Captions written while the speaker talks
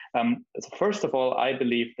So first of all, I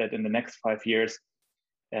believe that in the next 5 years,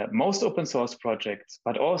 most open source projects,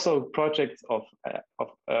 but also projects of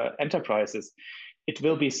enterprises, it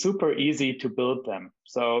will be super easy to build them.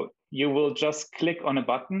 So you will just click on a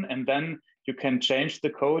button and then you can change the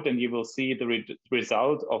code and you will see the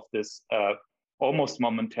result of this almost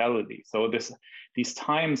momentarily. So these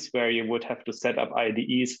times where you would have to set up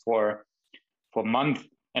IDEs for months,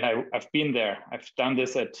 and I've been there. I've done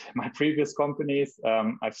this at my previous companies.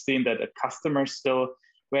 I've seen that at customers still,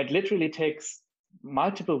 where it literally takes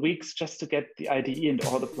multiple weeks just to get the IDE and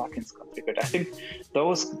all the plugins configured. I think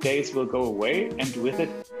those days will go away, and with it,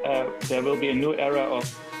 there will be a new era of,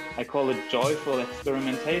 I call it joyful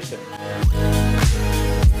experimentation.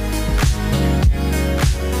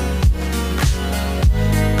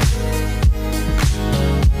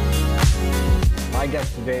 My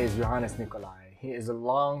guest today is Johannes Nicolai. He is a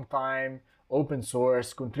long-time open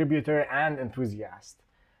source contributor and enthusiast.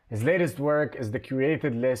 His latest work is the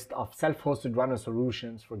curated list of self-hosted runner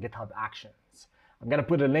solutions for GitHub Actions. I'm going to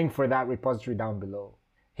put a link for that repository down below.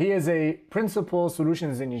 He is a principal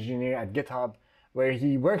solutions engineer at GitHub, where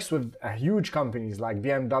he works with huge companies like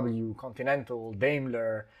BMW, Continental,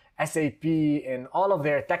 Daimler, SAP in all of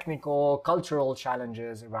their technical, cultural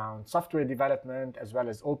challenges around software development, as well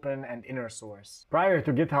as open and inner source. Prior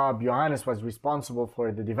to GitHub, Johannes was responsible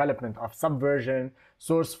for the development of Subversion,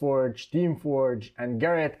 SourceForge, TeamForge, and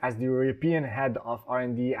Gerrit as the European Head of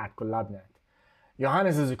R&D at CollabNet.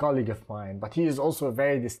 Johannes is a colleague of mine, but he is also a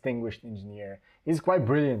very distinguished engineer. He's quite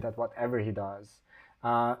brilliant at whatever he does.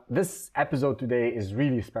 This episode today is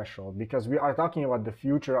really special because we are talking about the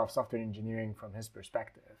future of software engineering from his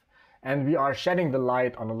perspective. And we are shedding the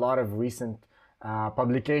light on a lot of recent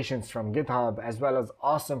publications from GitHub, as well as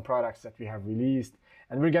awesome products that we have released.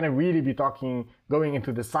 And we're going to really be going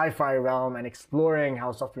into the sci-fi realm and exploring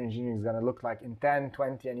how software engineering is going to look like in 10,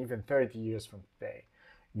 20, and even 30 years from today.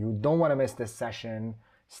 You don't want to miss this session.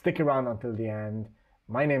 Stick around until the end.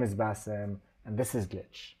 My name is Bassem, and this is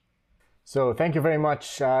Glitch. So thank you very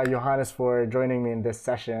much, Johannes, for joining me in this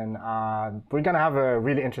session. We're going to have a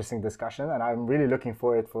really interesting discussion, and I'm really looking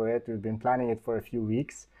forward for it. We've been planning it for a few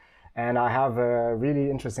weeks, and I have a really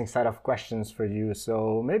interesting set of questions for you.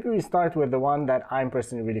 So maybe we start with the one that I'm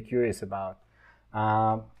personally really curious about.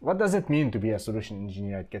 What does it mean to be a solution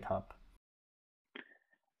engineer at GitHub?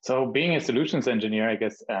 So being a solutions engineer, I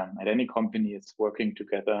guess, at any company is working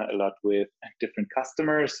together a lot with different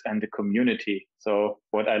customers and the community. So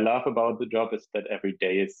what I love about the job is that every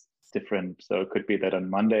day is different. So it could be that on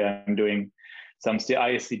Monday, I'm doing some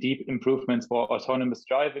CI/CD improvements for autonomous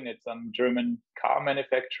driving at some German car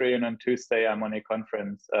manufacturer. And on Tuesday, I'm on a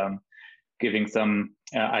conference giving some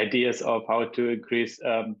ideas of how to increase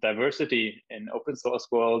diversity in open source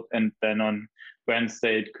world. And then on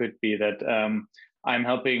Wednesday, it could be that I'm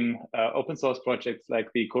helping open source projects like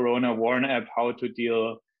the Corona Warn app, how to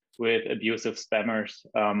deal with abusive spammers.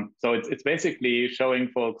 So it's basically showing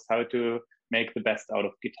folks how to make the best out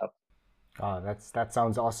of GitHub. Oh, that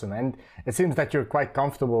sounds awesome. And it seems that you're quite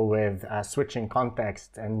comfortable with switching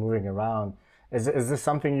context and moving around. Is this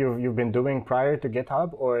something you've been doing prior to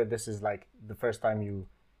GitHub, or this is like the first time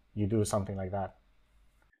you do something like that?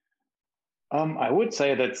 I would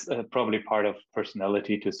say that's probably part of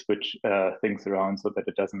personality to switch things around so that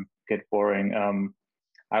it doesn't get boring.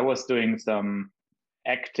 I was doing some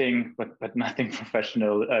acting, but nothing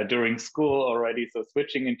professional during school already. So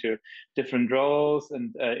switching into different roles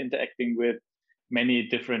and interacting with many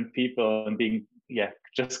different people and being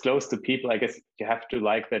just close to people. I guess you have to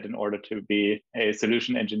like that in order to be a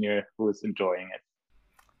solution engineer who is enjoying it.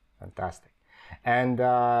 Fantastic. And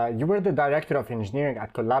you were the director of engineering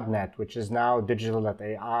at CollabNet, which is now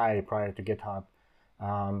Digital.ai prior to GitHub.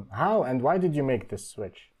 How and why did you make this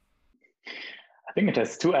switch? I think it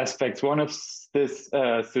has two aspects. One of this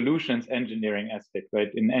solutions engineering aspect, right?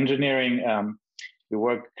 In engineering, you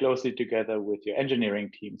work closely together with your engineering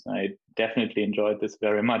teams. I definitely enjoyed this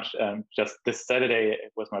very much. Just this Saturday,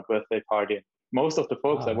 it was my birthday party. Most of the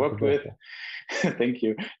folks I worked with, thank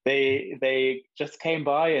you. They just came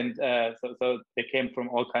by, and so they came from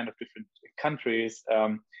all kind of different countries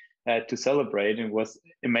to celebrate. It was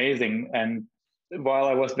amazing. And while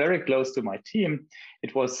I was very close to my team,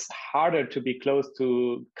 it was harder to be close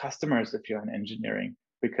to customers if you're in engineering,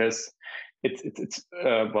 because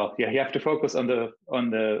you have to focus on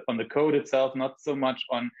the code itself, not so much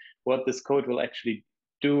on what this code will actually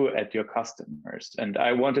do at your customers. And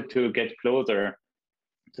I wanted to get closer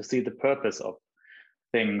to see the purpose of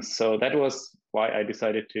things. So that was why I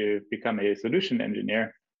decided to become a solution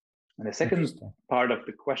engineer. And the second part of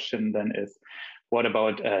the question then is, what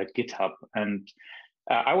about GitHub? And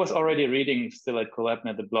I was already reading still at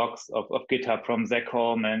CollabNet the blogs of GitHub from Zach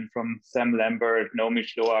Holman, from Sam Lambert, Naomi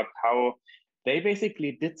Schloak, how they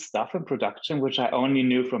basically did stuff in production which I only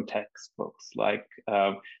knew from textbooks, like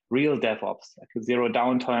real DevOps, like zero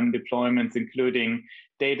downtime deployments, including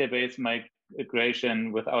database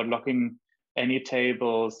migration without locking any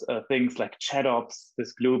tables, things like ChatOps,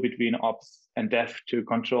 this glue between ops and dev to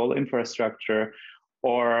control infrastructure,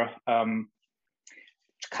 or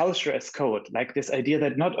culture as code, like this idea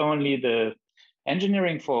that not only the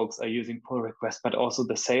engineering folks are using pull requests, but also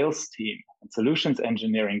the sales team and solutions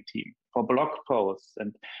engineering team for blog posts.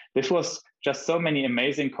 And this was just so many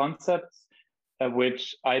amazing concepts,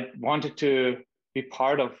 which I wanted to be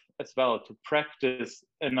part of as well, to practice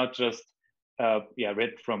and not just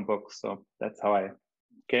read from books. So that's how I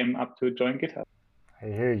came up to join GitHub. I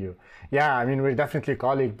hear you. Yeah, I mean, we're definitely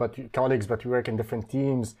colleagues, but we work in different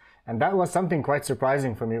teams. And that was something quite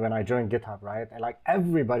surprising for me when I joined GitHub, right? And like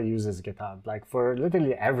everybody uses GitHub, like for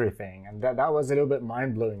literally everything. And that was a little bit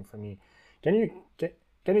mind-blowing for me. Can you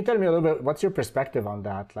tell me a little bit, what's your perspective on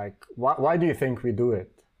that? Like, why do you think we do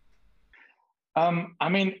it? I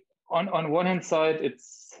mean, on one hand side,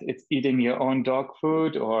 it's eating your own dog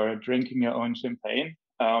food or drinking your own champagne.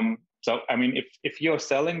 So, I mean, if you're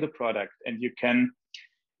selling the product and you can,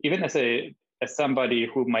 even as somebody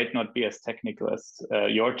who might not be as technical as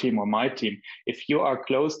your team or my team, if you are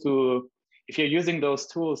if you're using those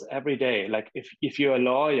tools every day, like if you're a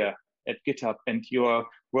lawyer at GitHub and you're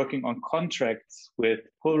working on contracts with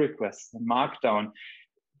pull requests and Markdown,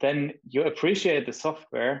 then you appreciate the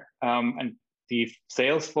software. And the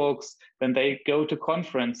sales folks, when they go to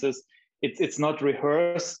conferences, it's not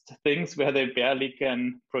rehearsed things where they barely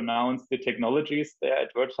can pronounce the technologies they're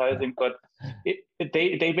advertising, but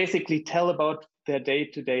they basically tell about their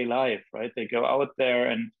day-to-day life, right? They go out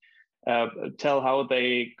there and tell how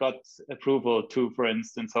they got approval to, for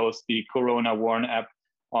instance, host the Corona Warn app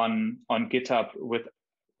on GitHub with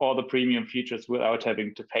all the premium features without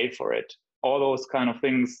having to pay for it. All those kind of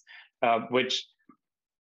things, which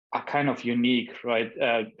are kind of unique, right?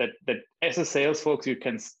 That as a sales folks, you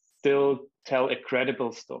can still tell a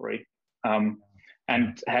credible story.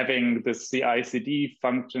 And having the CI/CD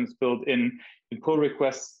functions built in pull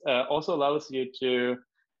requests also allows you to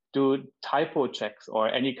do typo checks or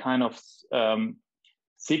any kind of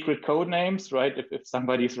secret code names, right? If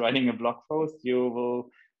somebody's writing a blog post, you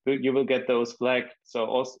will get those flagged.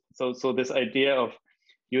 So this idea of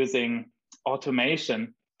using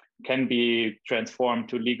automation can be transformed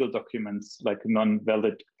to legal documents like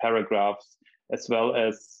non-valid paragraphs, as well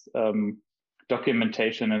as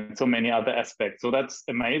documentation and so many other aspects. So that's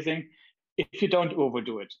amazing if you don't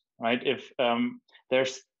overdo it, right? If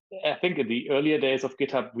I think in the earlier days of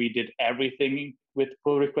GitHub, we did everything with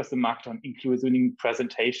pull requests and Markdown, including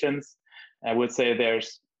presentations. I would say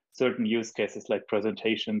there's certain use cases like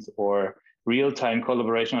presentations or real-time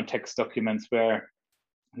collaboration on text documents where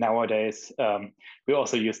nowadays we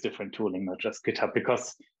also use different tooling, not just GitHub,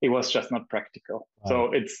 because it was just not practical. Wow.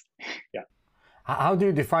 So it's, yeah. How do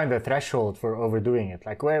you define the threshold for overdoing it?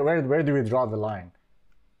 Like where do we draw the line?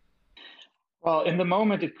 Well, in the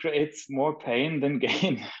moment, it creates more pain than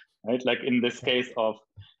gain, right? Like in this case of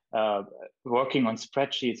working on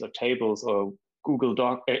spreadsheets or tables or Google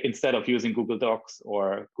Doc, instead of using Google Docs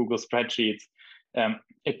or Google Spreadsheets,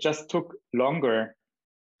 it just took longer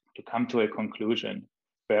to come to a conclusion.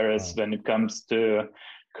 Whereas when it comes to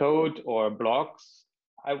code or blogs,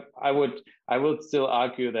 I would still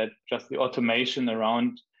argue that just the automation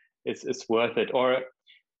around is worth it. Or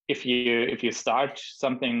if you start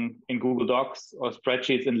something in Google Docs or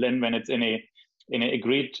spreadsheets, and then when it's in an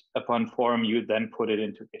agreed upon form, you then put it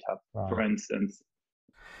into GitHub, for instance.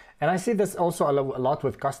 And I see this also a lot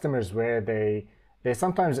with customers where they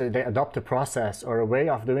sometimes they adopt a process or a way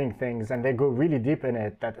of doing things and they go really deep in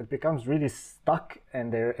it that it becomes really stuck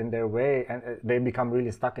in their way, and they become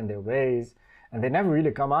really stuck in their ways and they never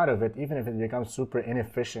really come out of it, even if it becomes super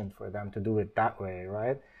inefficient for them to do it that way,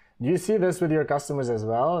 right? Do you see this with your customers as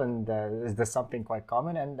well? And is this something quite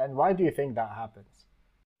common? And why do you think that happens?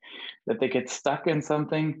 That they get stuck in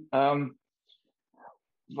something?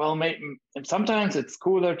 Well, sometimes it's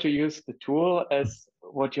cooler to use the tool as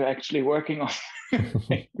what you're actually working on.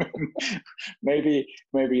 maybe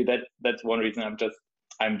that's one reason.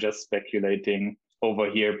 I'm just speculating over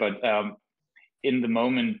here, but in the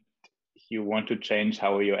moment you want to change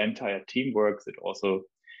how your entire team works, it also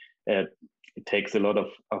it takes a lot of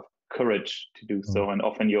courage to do so, and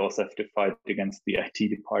often you also have to fight against the IT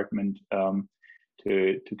department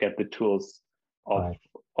to get the tools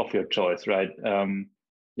of your choice, right?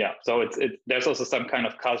 Yeah, so there's also some kind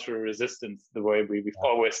of cultural resistance the way we've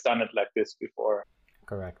always done it like this before.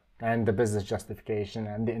 correct. And the business justification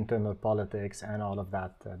and the internal politics and all of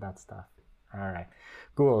that that stuff. All right,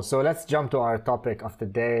 cool. So let's jump to our topic of the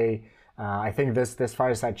day. I think this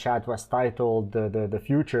fireside chat was titled the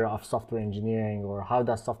future of software engineering, or how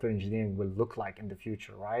does software engineering will look like in the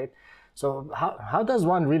future, right? So how does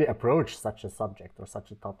one really approach such a subject or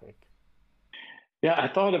such a topic? Yeah, I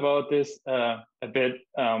thought about this a bit,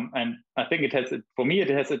 and I think for me, it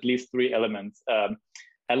has at least three elements.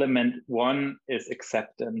 Element one is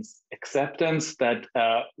acceptance. Acceptance that,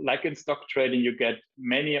 like in stock trading, you get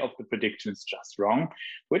many of the predictions just wrong,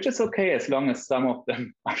 which is okay as long as some of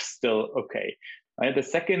them are still okay. Right? The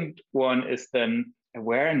second one is then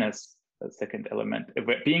awareness. The second element,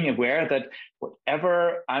 being aware that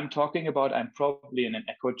whatever I'm talking about, I'm probably in an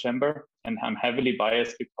echo chamber, and I'm heavily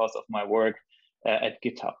biased because of my work at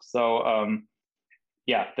GitHub. So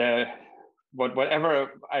yeah, whatever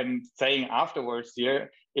I'm saying afterwards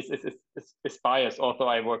here is biased, although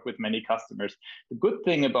I work with many customers. The good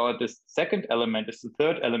thing about this second element is the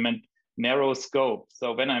third element, narrow scope.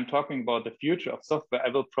 So when I'm talking about the future of software, I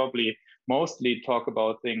will probably mostly talk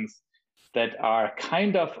about things that are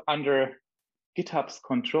kind of under GitHub's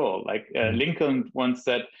control. Like Lincoln once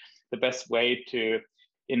said, the best way to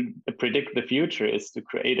predict the future is to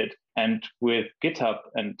create it. And with GitHub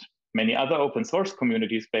and many other open source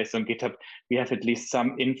communities based on GitHub, we have at least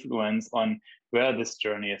some influence on where this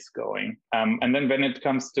journey is going. And then when it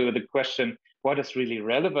comes to the question, what is really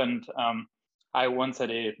relevant? I once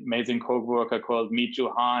had an amazing co-worker called Meet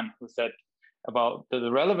Johan, who said about the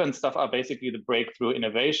relevant stuff are basically the breakthrough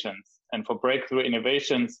innovations. And for breakthrough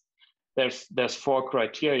innovations, there's four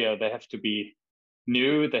criteria. They have to be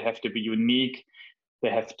new, they have to be unique, they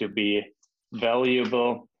have to be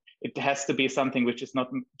valuable. It has to be something which is not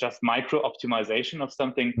just micro optimization of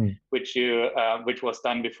something which was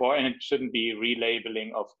done before, and it shouldn't be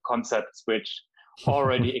relabeling of concepts which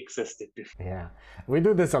already existed before. Yeah, we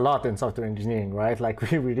do this a lot in software engineering, right? Like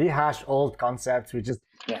we rehash old concepts, we just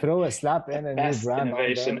throw a slap in a new brand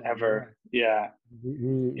innovation on them. ever. Yeah,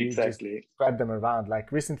 we exactly. Just spread them around.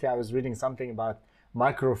 Like recently I was reading something about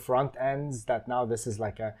micro front ends, that now this is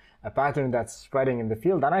like a pattern that's spreading in the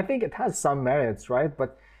field, and I think it has some merits, right?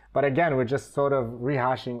 But again, we're just sort of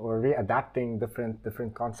rehashing or readapting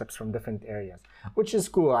different concepts from different areas, which is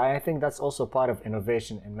cool. I think that's also part of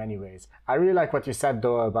innovation in many ways. I really like what you said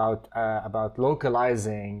though about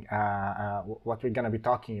localizing what we're going to be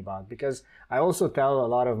talking about, because I also tell a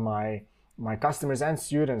lot of my customers and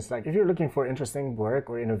students, like if you're looking for interesting work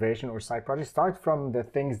or innovation or side projects, start from the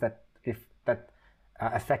things that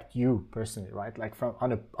affect you personally, right? Like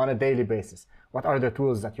on a daily basis. What are the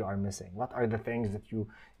tools that you are missing? What are the things that you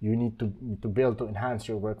need to build to enhance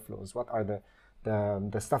your workflows? What are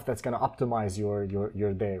the stuff that's going to optimize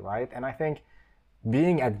your day, right? And I think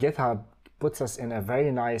being at GitHub puts us in a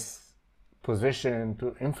very nice position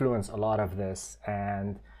to influence a lot of this.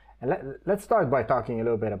 And let's start by talking a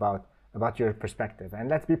little bit about your perspective, and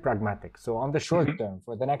let's be pragmatic. So on the short term,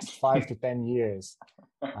 for the next 5 to 10 years,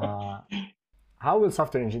 how will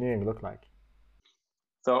software engineering look like?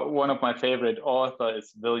 So one of my favorite authors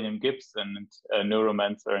is William Gibson, a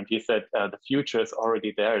neuromancer, and he said the future is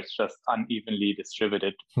already there. It's just unevenly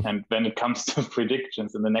distributed. And when it comes to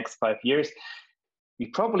predictions in the next 5 years, we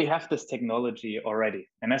probably have this technology already.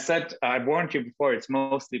 And I said, I warned you before, it's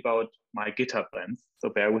mostly about my GitHub lens, so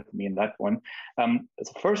bear with me in that one.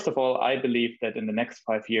 So first of all, I believe that in the next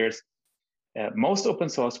 5 years, most open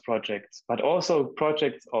source projects, but also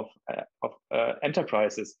projects of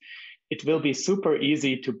enterprises, it will be super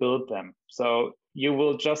easy to build them. So you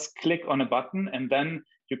will just click on a button and then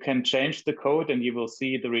you can change the code and you will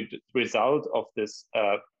see the result of this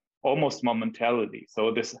almost momentarily.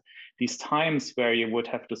 So these times where you would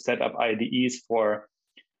have to set up IDEs for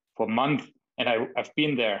months, and I've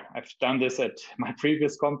been there. I've done this at my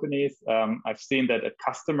previous companies. I've seen that at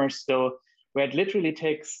customers still, where it literally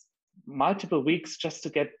takes multiple weeks just to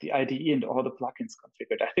get the IDE and all the plugins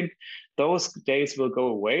configured. I think those days will go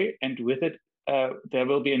away, and with it, there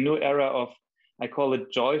will be a new era of, I call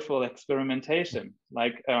it joyful experimentation.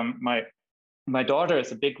 Like my daughter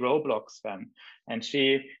is a big Roblox fan, and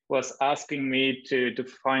she was asking me to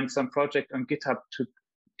find some project on GitHub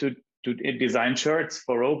to design shirts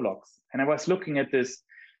for Roblox. And I was looking at this,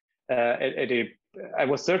 I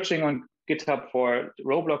was searching on GitHub for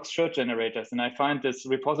Roblox shirt generators, and I find this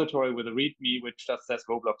repository with a README which just says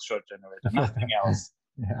Roblox shirt generator, nothing else.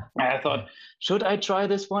 Yeah. And I thought, should I try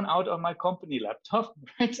this one out on my company laptop?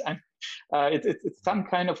 Right? And it's some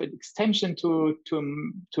kind of an extension to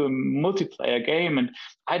a multiplayer game, and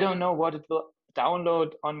I don't know what it will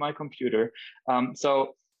download on my computer.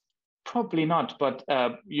 So Probably not, but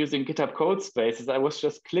using GitHub code spaces, I was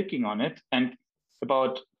just clicking on it, and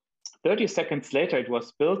about 30 seconds later, it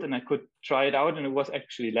was built, and I could try it out, and it was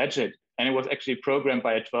actually legit, and it was actually programmed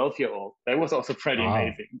by a 12-year-old. That was also pretty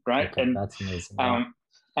amazing, right? Okay, and that's amazing. Yeah.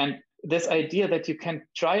 And this idea that you can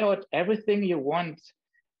try out everything you want,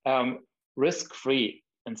 risk-free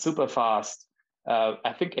and super fast.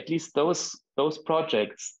 I think at least those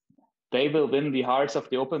projects, they will win the hearts of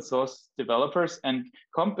the open source developers, and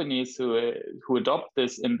companies who adopt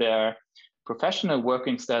this in their professional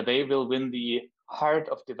working style, they will win the heart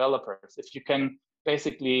of developers if you can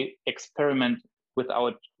basically experiment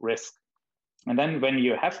without risk. And then when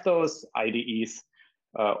you have those IDEs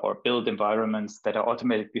or build environments that are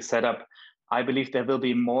automatically set up, I believe there will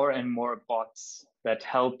be more and more bots that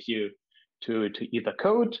help you to either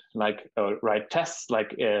code, like write tests,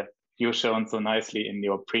 like you've shown so nicely in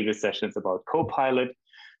your previous sessions about Copilot,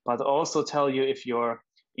 but also tell you if you're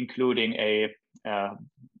including a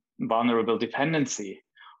vulnerable dependency,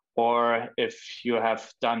 or if you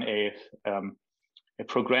have done a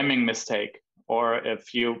programming mistake, or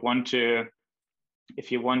if you want to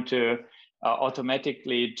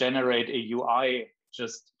automatically generate a UI,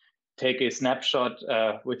 just take a snapshot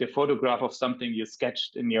with a photograph of something you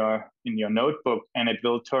sketched in your notebook, and it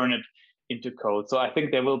will turn it into code. So I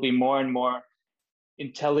think there will be more and more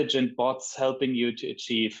intelligent bots helping you to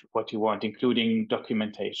achieve what you want, including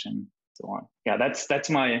documentation, so on. Yeah, that's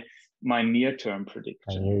my near-term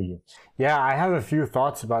prediction. I hear you. Yeah, I have a few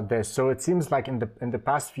thoughts about this. So it seems like in the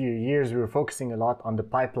past few years, we were focusing a lot on the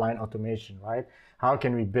pipeline automation, right? How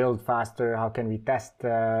can we build faster? How can we test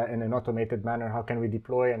in an automated manner? How can we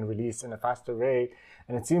deploy and release in a faster way?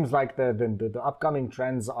 And it seems like the upcoming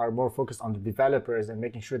trends are more focused on the developers and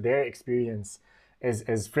making sure their experience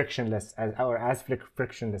is frictionless as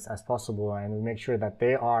frictionless as possible, and we make sure that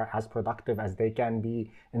they are as productive as they can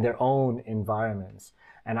be in their own environments.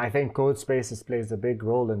 And I think code spaces plays a big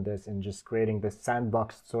role in this, in just creating this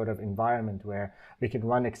sandbox sort of environment where we can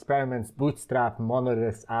run experiments, bootstrap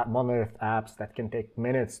monolith apps that can take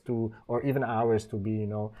minutes to, or even hours to be,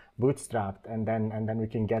 bootstrapped, and then we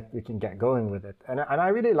can get going with it. And I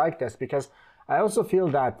really like this, because I also feel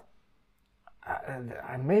that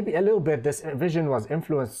maybe a little bit this vision was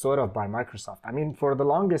influenced sort of by Microsoft. I mean, for the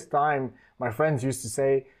longest time, my friends used to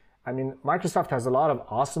say, Microsoft has a lot of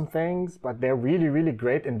awesome things, but they're really, really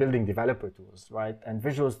great in building developer tools, right? And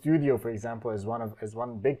Visual Studio, for example, is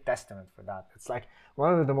one big testament for that. It's like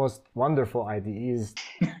one of the most wonderful IDEs.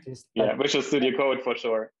 Yeah, Visual Studio Code for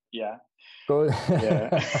sure. Yeah. Yeah.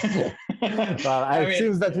 Well, it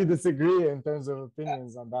seems that we disagree in terms of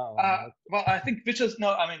opinions on that one. Right? Well, I think Visual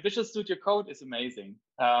Studio Code is amazing.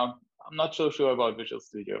 I'm not so sure about Visual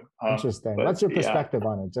Studio. Interesting. What's your perspective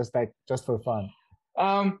on it? Just for fun.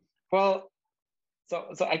 Well,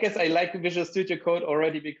 so I guess I like Visual Studio Code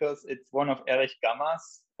already because it's one of Erich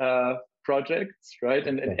Gamma's projects, right?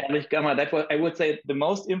 And Erich Gamma, that was, I would say, the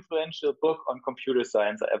most influential book on computer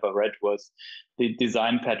science I ever read was the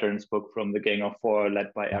Design Patterns book from the Gang of Four,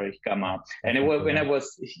 led by Erich Gamma. And when I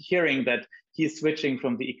was hearing that he's switching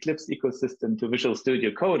from the Eclipse ecosystem to Visual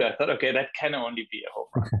Studio Code, I thought, okay, that can only be a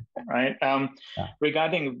hope, right?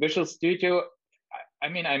 Regarding Visual Studio,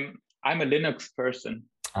 I'm a Linux person,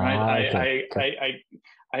 right?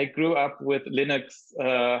 I grew up with Linux.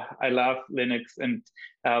 I love Linux, and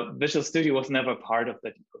Visual Studio was never part of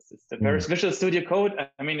that ecosystem. Whereas Visual Studio Code,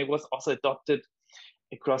 it was also adopted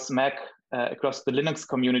across Mac, across the Linux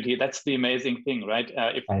community. That's the amazing thing, right?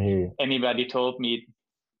 If anybody told me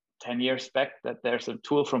 10 years back that there's a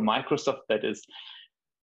tool from Microsoft that is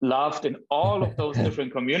loved in all of those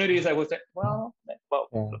different communities, I would say,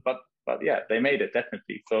 but yeah, they made it,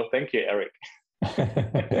 definitely. So thank you, Eric.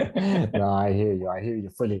 No, I hear you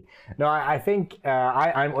fully. No, I think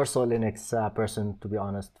I'm also a Linux person, to be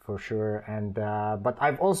honest, for sure. And but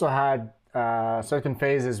I've also had certain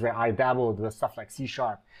phases where I dabbled with stuff like C#,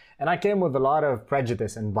 and I came with a lot of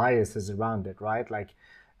prejudice and biases around it, right? Like,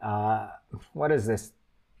 what is this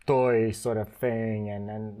toy sort of thing,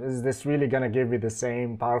 and is this really gonna give me the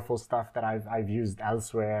same powerful stuff that I've used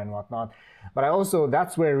elsewhere and whatnot? But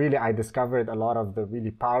that's where really I discovered a lot of the really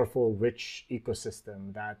powerful, rich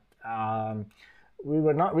ecosystem that we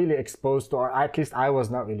were not really exposed to, or at least I was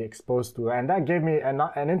not really exposed to, and that gave me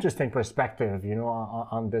an interesting perspective,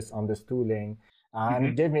 on this tooling, and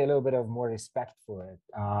it gave me a little bit of more respect for it.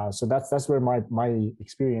 So that's where my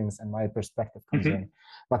experience and my perspective comes in.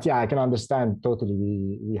 But yeah, I can understand totally.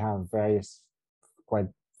 We have various quite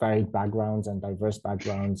varied backgrounds and diverse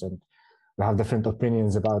backgrounds, and we have different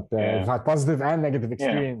opinions about we've had positive and negative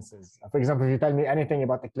experiences. For example, if you tell me anything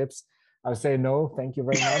about Eclipse, I'll say no, thank you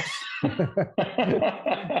very much. I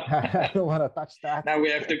don't want to touch that. Now we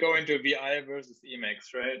have to go into VI versus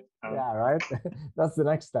Emacs, right? Yeah, right. That's the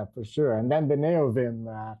next step for sure. And then the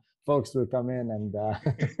NeoVim folks will come in and.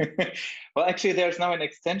 Well, actually, there's now an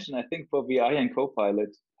extension, I think, for VI and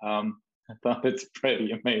Copilot. I thought it's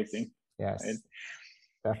pretty amazing. Yes, right?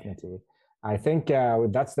 Definitely. I think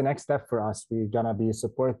that's the next step for us. We're gonna be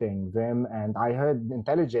supporting Vim, and I heard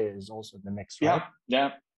IntelliJ is also in the mix, right?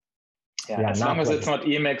 Yeah. As long as it's not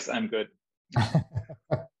Emacs, I'm good.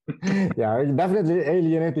 Yeah, we're definitely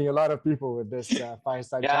alienating a lot of people with this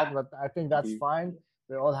fireside chat, but I think that's fine.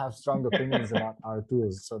 We all have strong opinions about our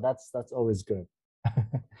tools, so that's always good.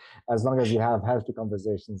 As long as you have healthy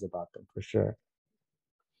conversations about them, for sure.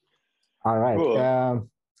 All right. Cool.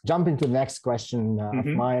 Jumping to the next question of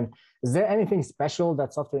mine, is there anything special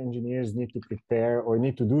that software engineers need to prepare or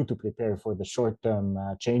need to do to prepare for the short-term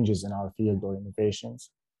changes in our field or innovations?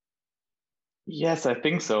 Yes, I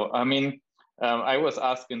think so. I mean, I was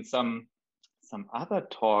asking some other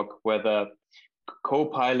talk whether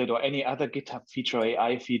Copilot or any other GitHub feature or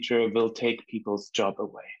AI feature will take people's job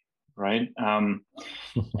away, right? And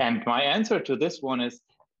my answer to this one is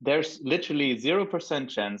there's literally 0%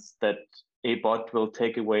 chance that a bot will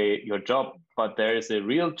take away your job, but there is a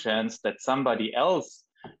real chance that somebody else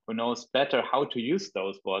who knows better how to use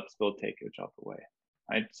those bots will take your job away,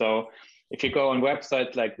 right? So if you go on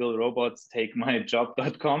websites like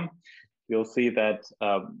willrobotstakemyjob.com, you'll see that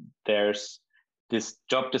there's this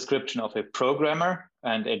job description of a programmer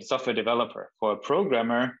and a software developer. For a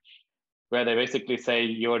programmer, where they basically say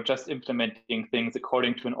you're just implementing things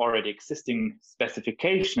according to an already existing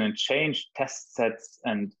specification and change test sets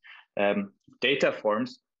and data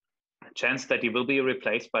forms, the chance that you will be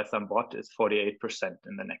replaced by some bot is 48%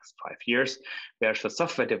 in the next 5 years. Whereas for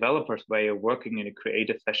software developers, where you're working in a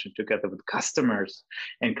creative fashion together with customers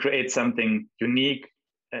and create something unique,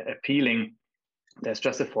 appealing, there's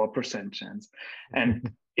just a 4% chance. And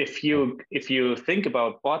if you think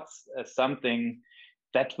about bots as something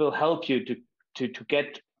that will help you to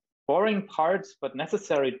get boring parts but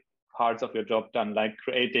necessary parts of your job done, like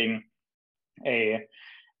creating the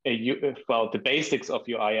basics of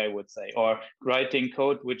UI, I would say, or writing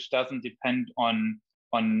code which doesn't depend on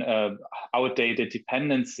outdated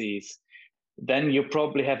dependencies, then you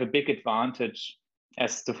probably have a big advantage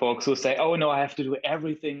as to folks who say, "Oh no, I have to do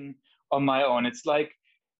everything on my own." It's like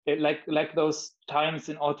those times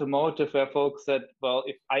in automotive where folks said, "Well,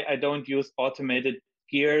 if I don't use automated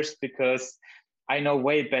gears because I know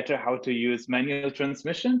way better how to use manual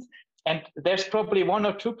transmissions." And there's probably 1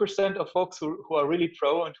 or 2% of folks who are really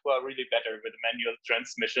pro and who are really better with manual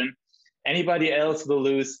transmission. Anybody else will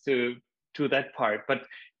lose to that part. But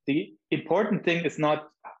the important thing is not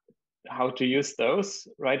how to use those,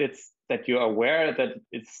 right? It's that you're aware that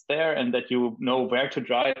it's there and that you know where to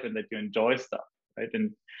drive and that you enjoy stuff, right?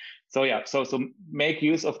 And so make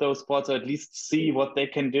use of those bots, or at least see what they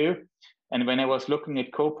can do. And when I was looking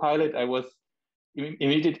at Copilot, I was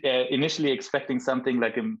initially expecting something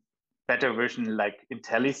like a better version like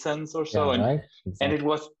IntelliSense or so, and it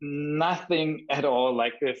was nothing at all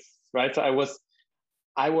like this, right? So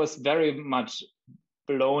I was very much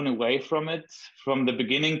blown away from it from the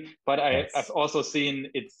beginning, but I've also seen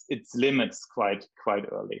its limits quite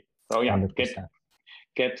early. So yeah, 100%.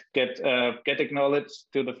 Get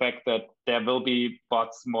acknowledged to the fact that there will be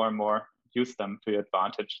bots more and more. Use them to your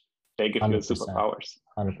advantage. They give you superpowers.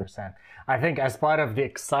 100%. I think as part of the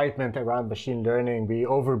excitement around machine learning, we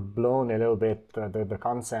overblown a little bit the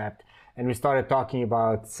concept, and we started talking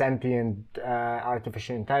about sentient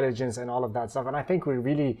artificial intelligence and all of that stuff. And I think we're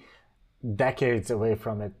really decades away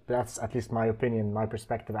from it. That's at least my opinion, my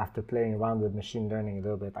perspective after playing around with machine learning a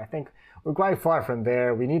little bit. I think we're quite far from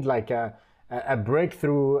there. We need like a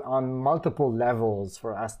breakthrough on multiple levels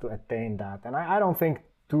for us to attain that. And I don't think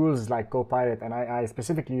tools like Copilot, and I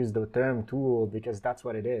specifically use the term tool because that's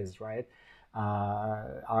what it is, right?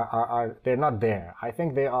 They're not there. I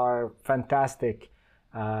think they are fantastic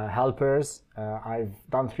helpers. I've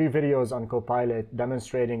done 3 videos on Copilot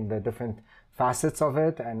demonstrating the different facets of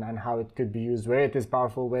it and how it could be used, where it is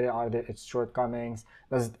powerful, where are its shortcomings,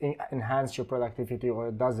 does it enhance your productivity or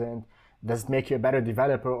it doesn't, does it make you a better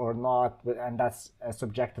developer or not, and that's a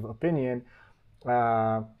subjective opinion.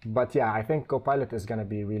 But yeah, I think Copilot is going to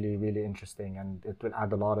be really, really interesting, and it will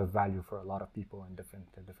add a lot of value for a lot of people in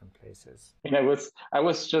different places. And I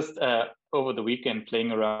was just over the weekend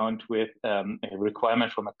playing around with a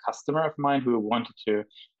requirement from a customer of mine who wanted to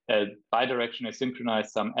bidirectionally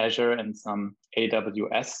synchronize some Azure and some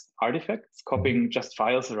AWS artifacts, copying just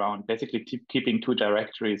files around, basically keeping 2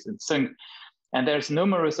 directories in sync. And there's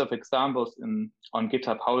numerous of examples on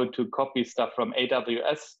GitHub how to copy stuff from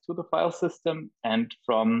AWS to the file system and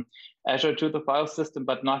from Azure to the file system,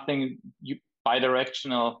 but nothing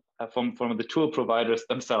bidirectional from the tool providers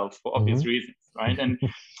themselves for obvious reasons, right?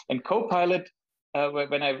 And Copilot,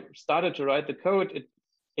 when I started to write the code,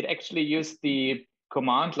 it actually used the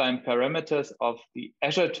command line parameters of the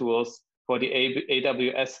Azure tools for the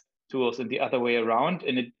AWS tools and the other way around,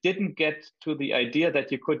 and it didn't get to the idea that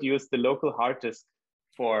you could use the local hard disk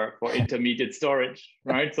for intermediate storage,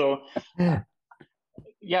 right? So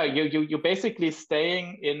yeah, you're basically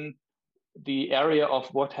staying in the area of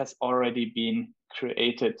what has already been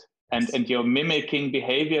created, and you're mimicking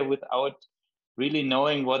behavior without really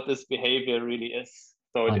knowing what this behavior really is.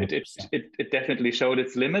 So it definitely showed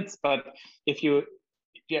its limits. But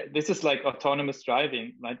this is like autonomous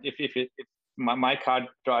driving, right? If my car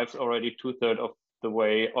drives already 2/3 of the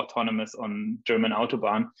way autonomous on German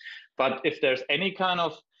Autobahn, but if there's any kind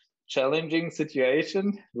of challenging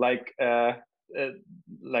situation, like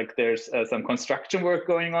there's some construction work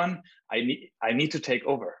going on, I need to take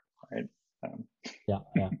over, right? Yeah,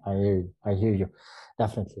 I hear you,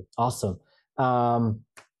 definitely. Awesome.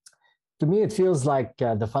 To me, it feels like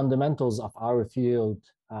the fundamentals of our field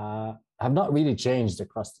have not really changed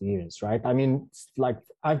across the years, right? I mean, like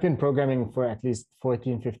I've been programming for at least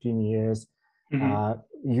 14, 15 years.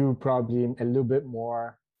 You probably a little bit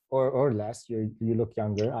more or less. You look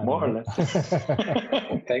younger. More or less.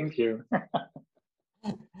 Thank you.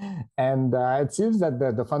 And it seems that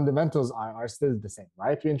the fundamentals are still the same,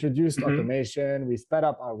 right? We introduced automation, we sped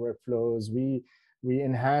up our workflows, we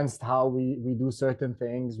enhanced how we do certain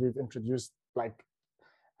things. We've introduced like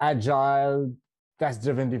agile,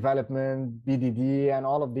 test-driven development, BDD, and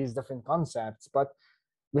all of these different concepts, but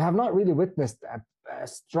we have not really witnessed a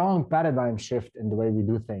strong paradigm shift in the way we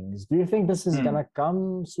do things. Do you think this is gonna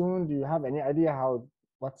come soon? Do you have any idea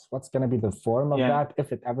what's gonna be the form of that,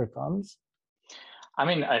 if it ever comes? I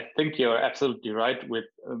mean, I think you're absolutely right with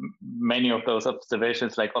many of those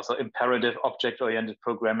observations, like also imperative object-oriented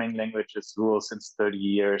programming languages rule since 30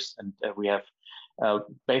 years. And we have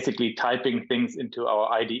basically typing things into our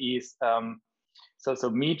IDEs. So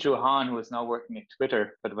meet Johan, who is now working at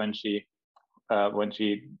Twitter, but when she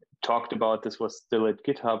talked about this was still at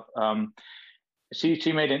GitHub,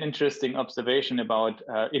 she made an interesting observation about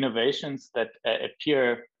innovations that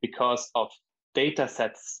appear because of data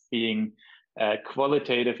sets being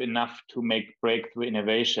qualitative enough to make breakthrough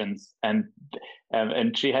innovations, and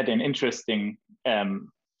she had an interesting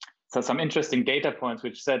some interesting data points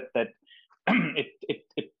which said that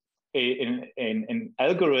an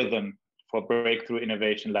algorithm for breakthrough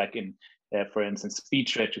innovation, like in for instance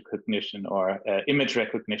speech recognition or image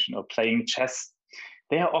recognition or playing chess,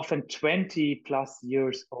 they are often 20+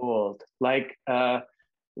 years old. Like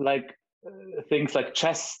things like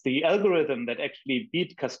chess, the algorithm that actually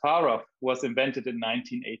beat Kasparov was invented in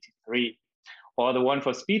 1983, or the one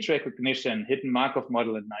for speech recognition, hidden Markov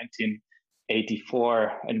model in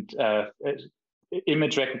 1984, and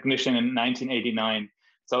image recognition in 1989.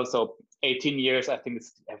 So 18 years, I think,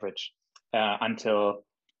 is the average until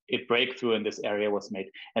a breakthrough in this area was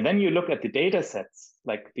made. And then you look at the data sets,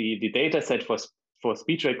 like the data set for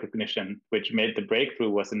speech recognition, which made the breakthrough,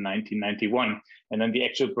 was in 1991. And then the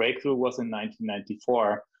actual breakthrough was in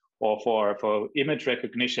 1994. Or for image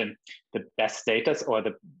recognition, the best data, or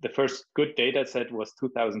the first good data set was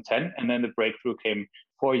 2010. And then the breakthrough came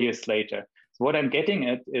 4 years later. So what I'm getting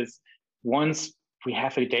at is, once we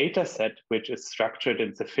have a data set which is structured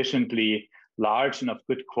and sufficiently large and of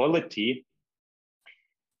good quality,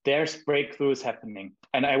 there's breakthroughs happening.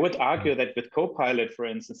 And I would argue that with Copilot, for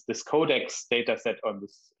instance, this Codex data set on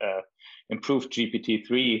this improved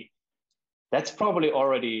GPT-3, that's probably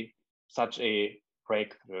already such a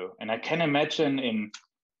breakthrough. And I can imagine in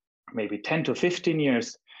maybe 10 to 15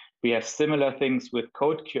 years, we have similar things with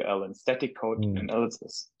CodeQL and static code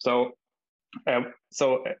analysis. So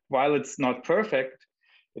while it's not perfect,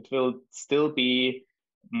 it will still be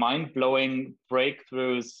mind-blowing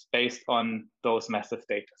breakthroughs based on those massive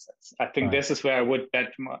data sets. I think this is where I would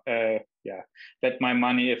bet my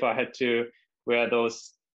money if I had to, where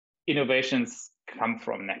those innovations come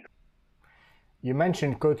from next. You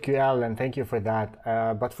mentioned CodeQL, and thank you for that.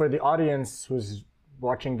 But for the audience who's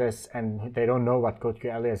watching this and they don't know what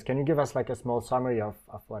CodeQL is, can you give us like a small summary of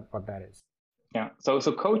what that is? Yeah, so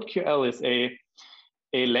CodeQL is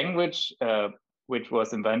a language which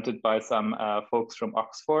was invented by some folks from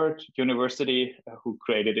Oxford University who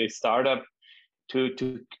created a startup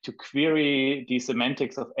to query the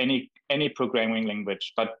semantics of any programming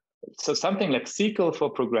language. But so something like SQL for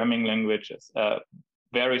programming languages,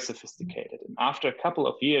 very sophisticated. And after a couple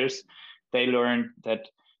of years, they learned that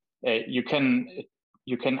you can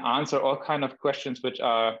answer all kind of questions which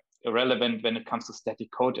are irrelevant when it comes to static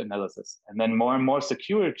code analysis. And then more and more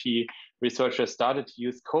security researchers started to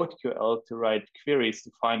use CodeQL to write queries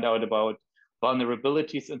to find out about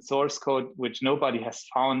vulnerabilities in source code, which nobody has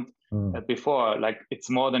found before. Like it's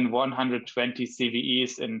more than 120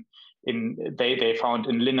 CVEs they found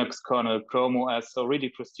in Linux kernel, Chrome OS, so really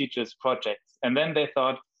prestigious projects. And then they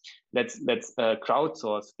thought, let's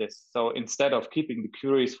crowdsource this. So instead of keeping the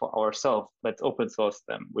queries for ourselves, let's open source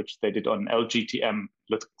them, which they did on LGTM,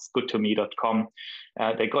 looksgoodtome.com.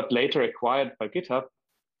 They got later acquired by GitHub.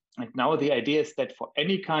 And now the idea is that for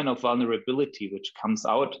any kind of vulnerability which comes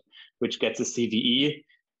out, which gets a CVE,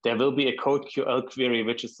 there will be a CodeQL query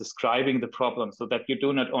which is describing the problem, so that you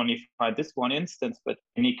do not only find this one instance, but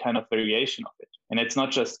any kind of variation of it. And it's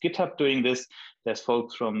not just GitHub doing this. There's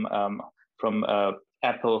folks from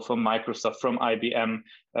Apple, from Microsoft, from IBM,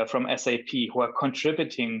 from SAP, who are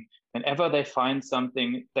contributing whenever they find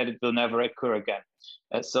something that it will never occur again.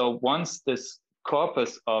 So once this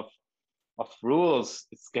corpus of rules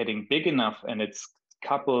is getting big enough and it's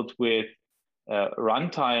coupled with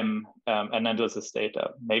runtime analysis data,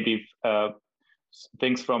 maybe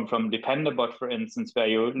things from Dependabot, for instance, where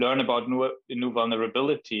you learn about new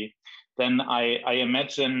vulnerability, then I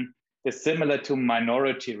imagine it's similar to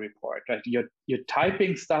Minority Report, right? You're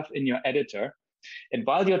typing stuff in your editor, and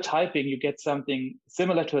while you're typing, you get something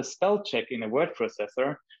similar to a spell check in a word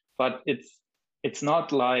processor, but it's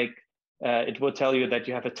not like it will tell you that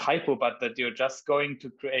you have a typo, but that you're just going to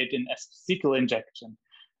create an SQL injection.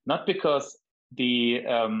 Not because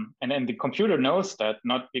and then the computer knows that,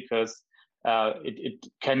 not because it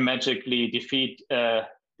can magically defeat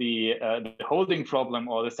the holding problem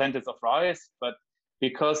or the sentence of rise, but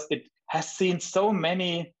because it has seen so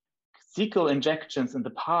many SQL injections in the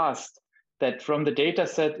past that from the data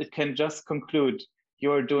set, it can just conclude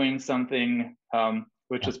you're doing something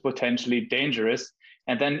which is potentially dangerous,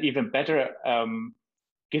 and then even better,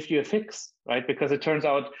 give you a fix, right? Because it turns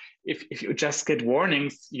out if you just get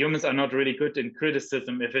warnings, humans are not really good in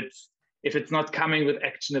criticism if it's not coming with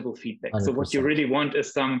actionable feedback. 100%. So what you really want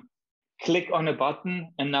is some click on a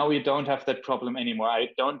button, and now you don't have that problem anymore. I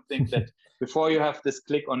don't think that before you have this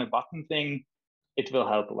click on a button thing, it will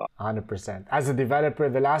help a lot. 100%. As a developer,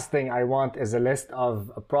 the last thing I want is a list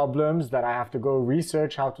of problems that I have to go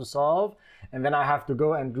research how to solve, and then I have to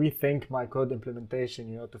go and rethink my code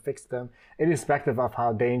implementation, to fix them, irrespective of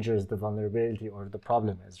how dangerous the vulnerability or the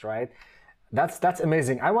problem is, right? That's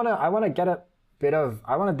amazing. I wanna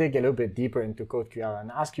dig a little bit deeper into CodeQL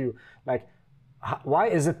and ask you, like, why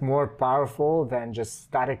is it more powerful than just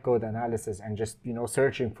static code analysis and just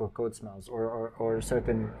searching for code smells or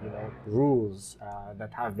certain rules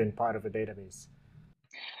that have been part of a database?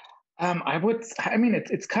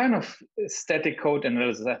 It's kind of static code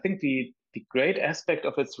analysis. I think the great aspect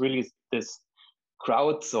of it's really this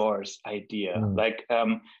crowdsource idea. Like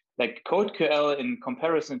CodeQL, in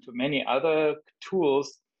comparison to many other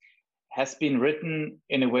tools, has been written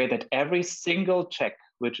in a way that every single check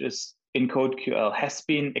which is in CodeQL has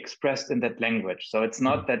been expressed in that language. So it's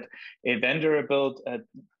not that a vendor built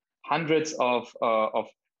hundreds of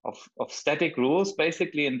static rules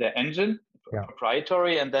basically in their engine,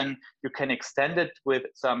 proprietary, and then you can extend it with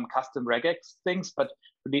some custom regex things, but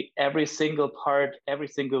really every single part, every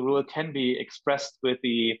single rule can be expressed with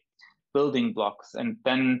the building blocks. And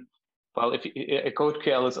then, well, if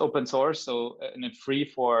CodeQL is open source, so and it's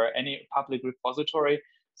free for any public repository,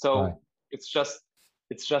 so it's just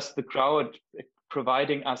the crowd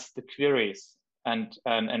providing us the queries and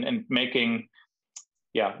making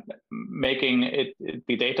it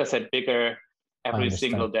the data set bigger every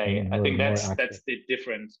single day. I think that's the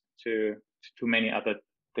difference to many other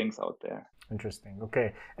things out there. Interesting.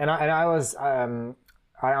 Okay, and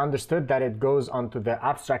I understood that it goes onto the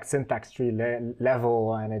abstract syntax tree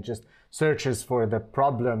level, and it just searches for the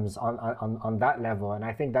problems on that level. And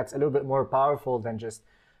I think that's a little bit more powerful than just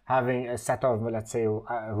having a set of, let's say,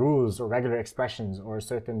 rules or regular expressions or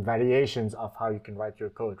certain variations of how you can write your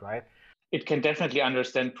code, right? It can definitely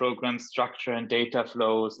understand program structure and data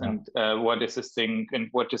flows and what is a sync and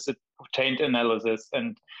what is a obtained analysis.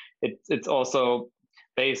 And it's also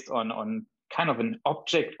based on kind of an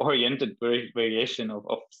object-oriented variation of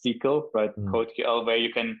SQL, right? CodeQL, where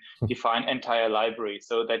you can define entire libraries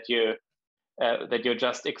so that you're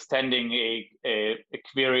just extending a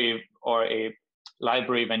query or a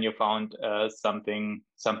library when you found something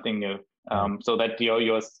new. so that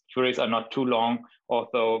your queries are not too long,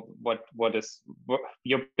 although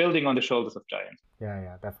you're building on the shoulders of giants.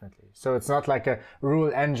 Yeah, definitely. So it's not like a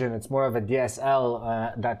rule engine, it's more of a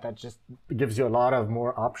DSL that just gives you a lot of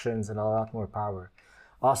more options and a lot more power.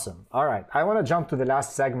 Awesome. All right, I want to jump to the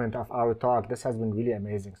last segment of our talk. This has been really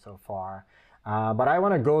amazing so far. But I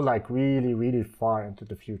want to go like really, really far into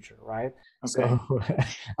the future, right? Okay. So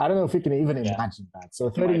I don't know if we can even imagine that.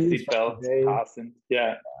 So 30 years from today,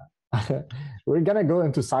 we're going to go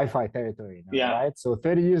into sci-fi territory now, right? So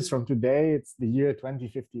 30 years from today, it's the year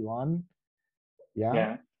 2051.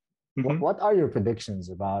 Yeah. What are your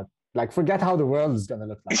predictions about, like, forget how the world is going to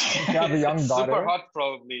look like? You have a young daughter. Super hot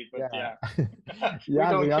probably, but we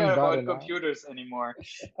don't care about computers anymore.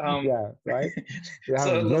 Right? We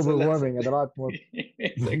have global warming and a lot more,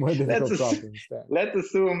 more difficult problems there. Let's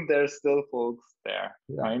assume there's still folks there,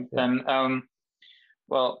 right? Then,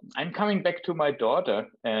 well, I'm coming back to my daughter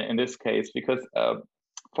in this case, because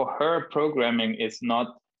for her, programming is not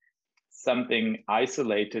something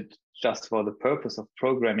isolated just for the purpose of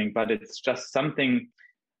programming, but it's just something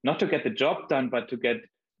not to get the job done, but to get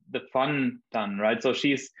the fun done, right? So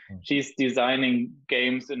she's designing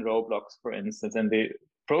games in Roblox, for instance, and the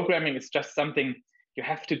programming is just something you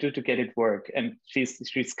have to do to get it work. And she's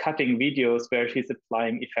cutting videos where she's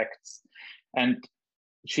applying effects, and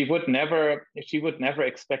she would never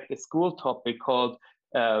expect a school topic called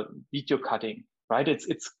video cutting, right?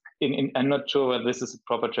 I'm not sure whether this is a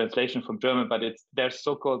proper translation from German, but there's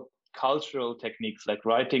so-called cultural techniques like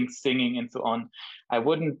writing, singing, and so on. I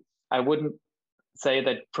wouldn't say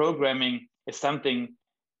that programming is something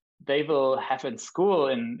they will have in school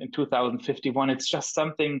in 2051. It's just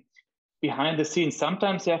something behind the scenes.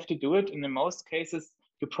 Sometimes you have to do it, and in most cases,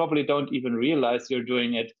 you probably don't even realize you're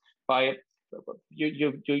doing it by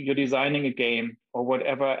you're designing a game or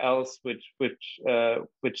whatever else which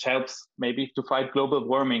helps maybe to fight global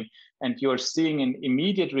warming, and you're seeing an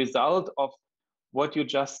immediate result of what you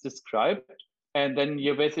just described, and then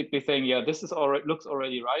you're basically saying, yeah, this is looks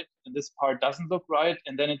already right, and this part doesn't look right,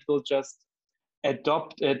 and then it will just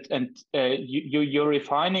adopt it, and you're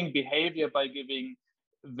refining behavior by giving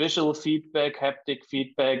visual feedback, haptic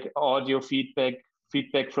feedback, audio feedback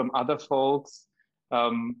from other folks.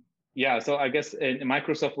 So I guess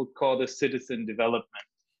Microsoft would call this citizen development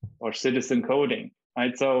or citizen coding,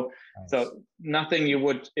 right? So nothing you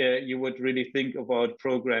would really think about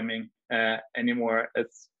programming anymore.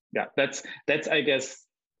 That's I guess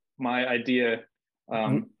my idea.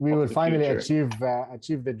 We will finally achieve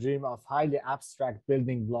the dream of highly abstract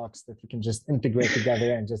building blocks that you can just integrate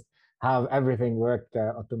together and just have everything work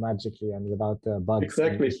automatically and without bugs.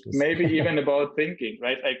 Exactly. Maybe even about thinking,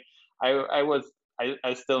 right?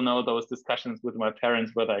 I still know those discussions with my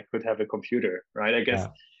parents whether I could have a computer, right? I guess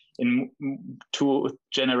in 2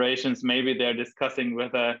 generations, maybe they're discussing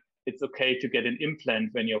whether it's okay to get an implant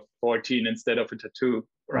when you're 14 instead of a tattoo,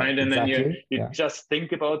 right? And then you just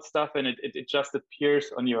think about stuff, and it just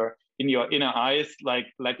appears in your inner eyes like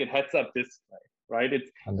a heads up display, right?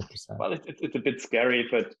 It's 100%. Well, it's a bit scary,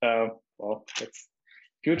 but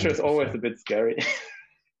future is always a bit scary.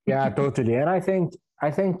 Yeah, totally. And I think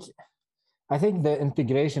the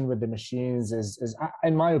integration with the machines is,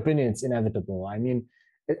 in my opinion, it's inevitable. I mean,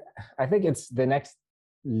 I think it's the next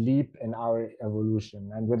leap in our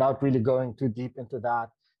evolution. And without really going too deep into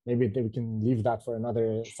that, maybe we can leave that for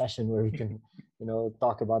another session where we can,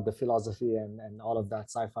 talk about the philosophy and all of that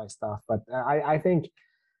sci-fi stuff. But I think,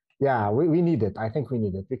 we need it. I think we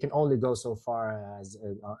need it. We can only go so far as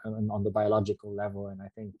on the biological level, and I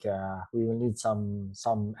think we will need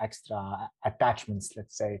some extra attachments,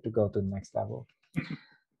 let's say, to go to the next level.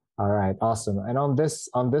 All right, awesome. And on this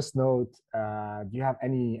note, do you have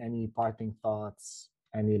any parting thoughts?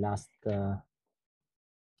 Any last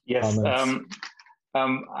yes. comments?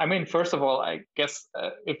 I mean, first of all, I guess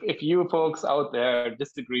if you folks out there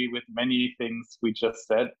disagree with many things we just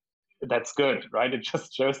said, that's good, right? It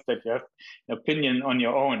just shows that you have an opinion on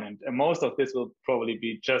your own, and most of this will probably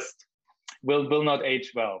be will not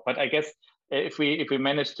age well. But I guess if we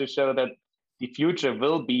manage to show that the future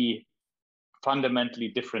will be fundamentally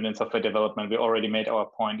different in software development, we already made our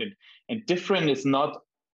point. And different is not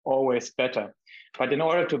always better, but in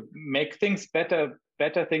order to make things better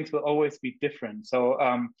things will always be different. So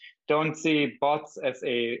don't see bots as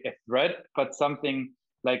a threat, but something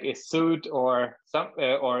like a suit or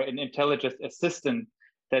an intelligent assistant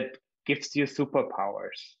that gives you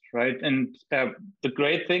superpowers, right? And the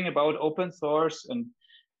great thing about open source and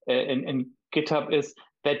GitHub is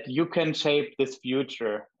that you can shape this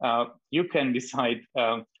future. You can decide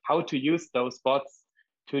how to use those bots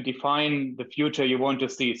to define the future you want to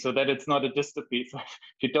see, so that it's not a dystopy. So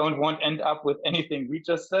if you don't want to end up with anything we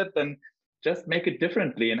just said, then just make it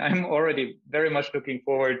differently. And I'm already very much looking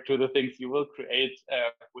forward to the things you will create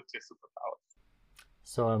with your superpowers.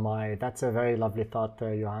 So am I. That's a very lovely thought,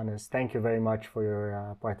 Johannes. Thank you very much for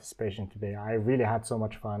your participation today. I really had so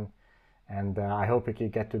much fun, and I hope we can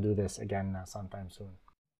get to do this again sometime soon.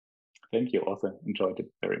 Thank you. Also enjoyed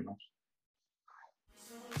it very much.